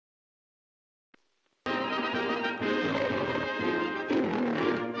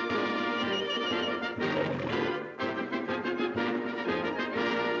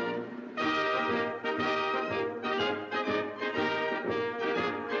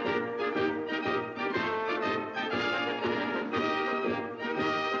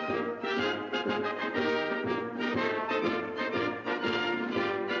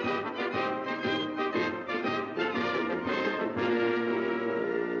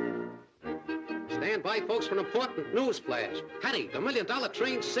Stand by, folks, for an important news flash. Hattie, the $1 million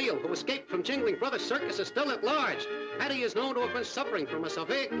trained seal who escaped from Jingling Brothers Circus, is still at large. Hattie is known to have been suffering from a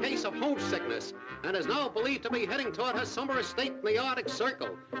severe case of homesickness and is now believed to be heading toward her summer estate in the Arctic Circle.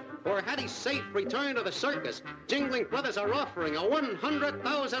 For Hattie's safe return to the circus, Jingling Brothers are offering a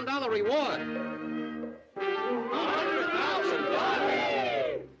 $100,000 reward.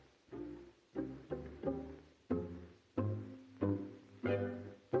 $100,000!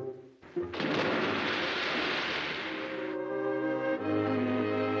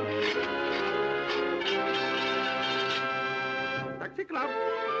 Taxi club.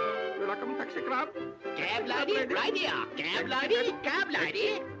 Welcome, taxi club. Cab lady, right here. Cab lady, cab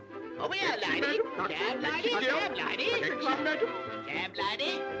lady. Over here, lady. Cab lady, cab lady. Taxi club, madam. Cab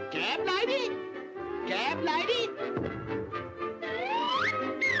lady, cab lady. Cab lady.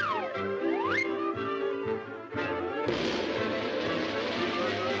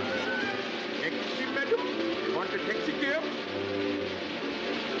 Taxi, madam. Want a taxi cab?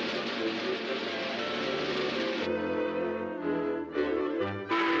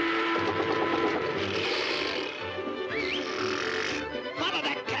 Follow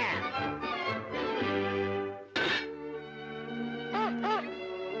that cab.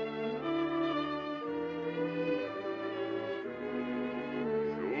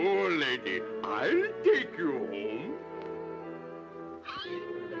 Sure, lady. I'll take you home.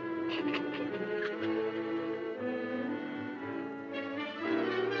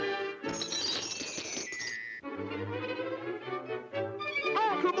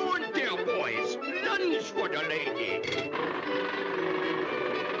 Oh, come on there, boys. Lunge for the lady.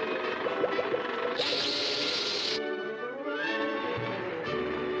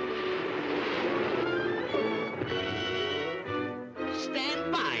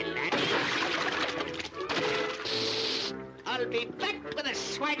 Stand by, laddie. I'll be back with a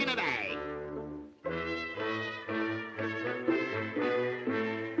swag in a bag.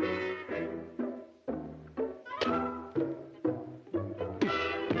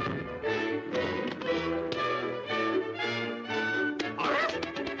 Arf,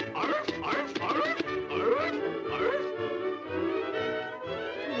 arf, arf, arf, arf, arf.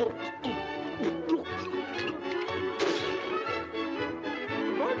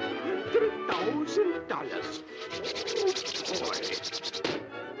 $100,000.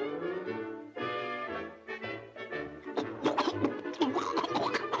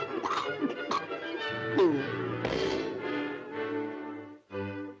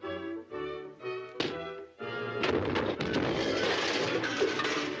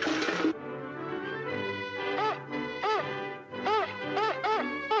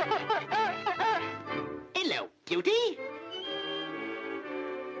 Hello, cutie.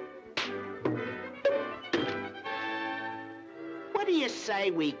 What do you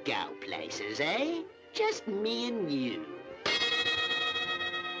say we go places, eh? Just me and you.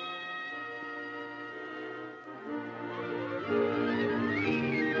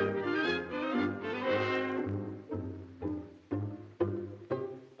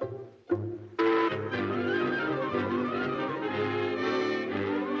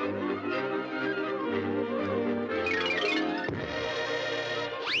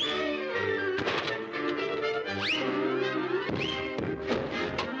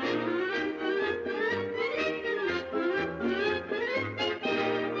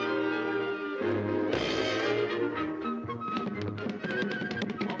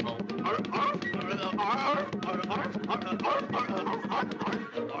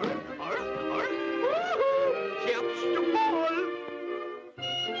 Catch the ball.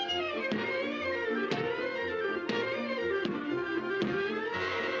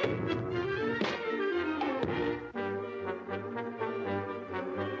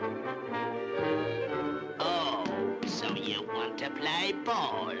 Oh, so you want to play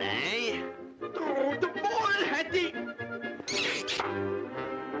ball, eh? Throw the ball, Hattie.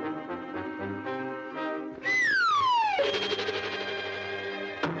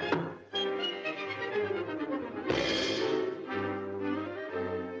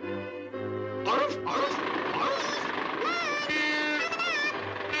 Arf, arf, arf.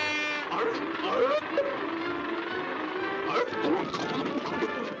 Arf, arf. Arf.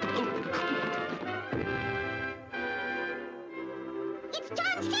 It's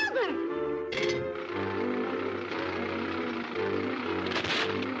John Silver.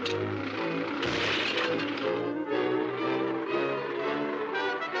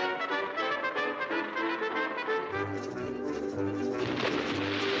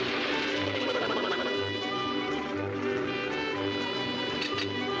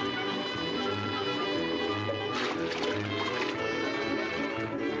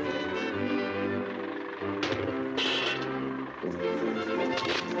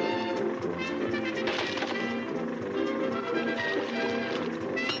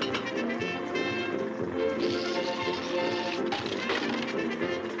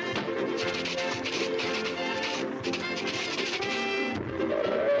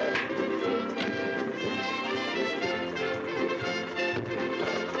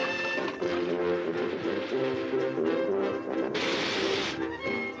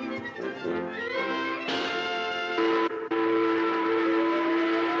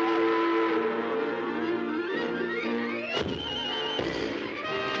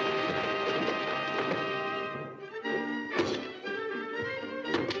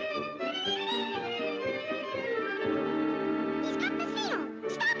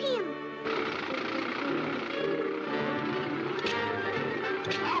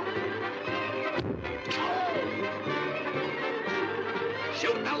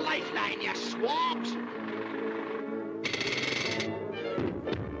 Shoot the lifeline, you swabs!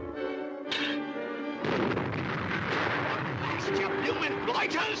 Blast you bloomin'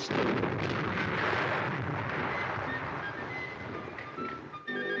 blighters!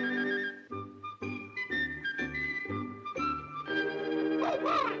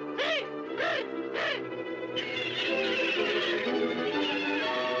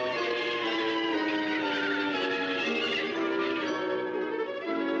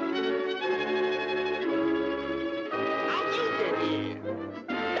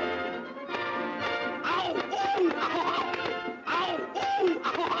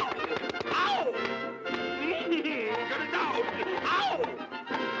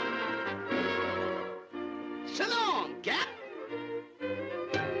 So long, Cap.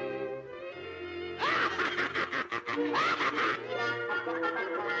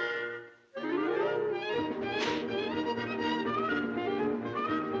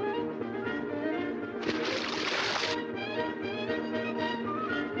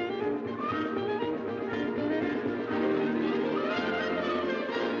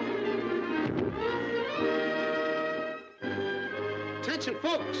 Attention,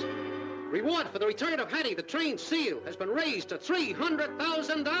 folks. Reward for the return of Hattie, the trained seal, has been raised to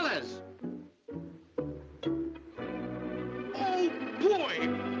 $300,000. Oh, boy!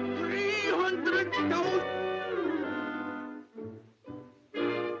 300,000!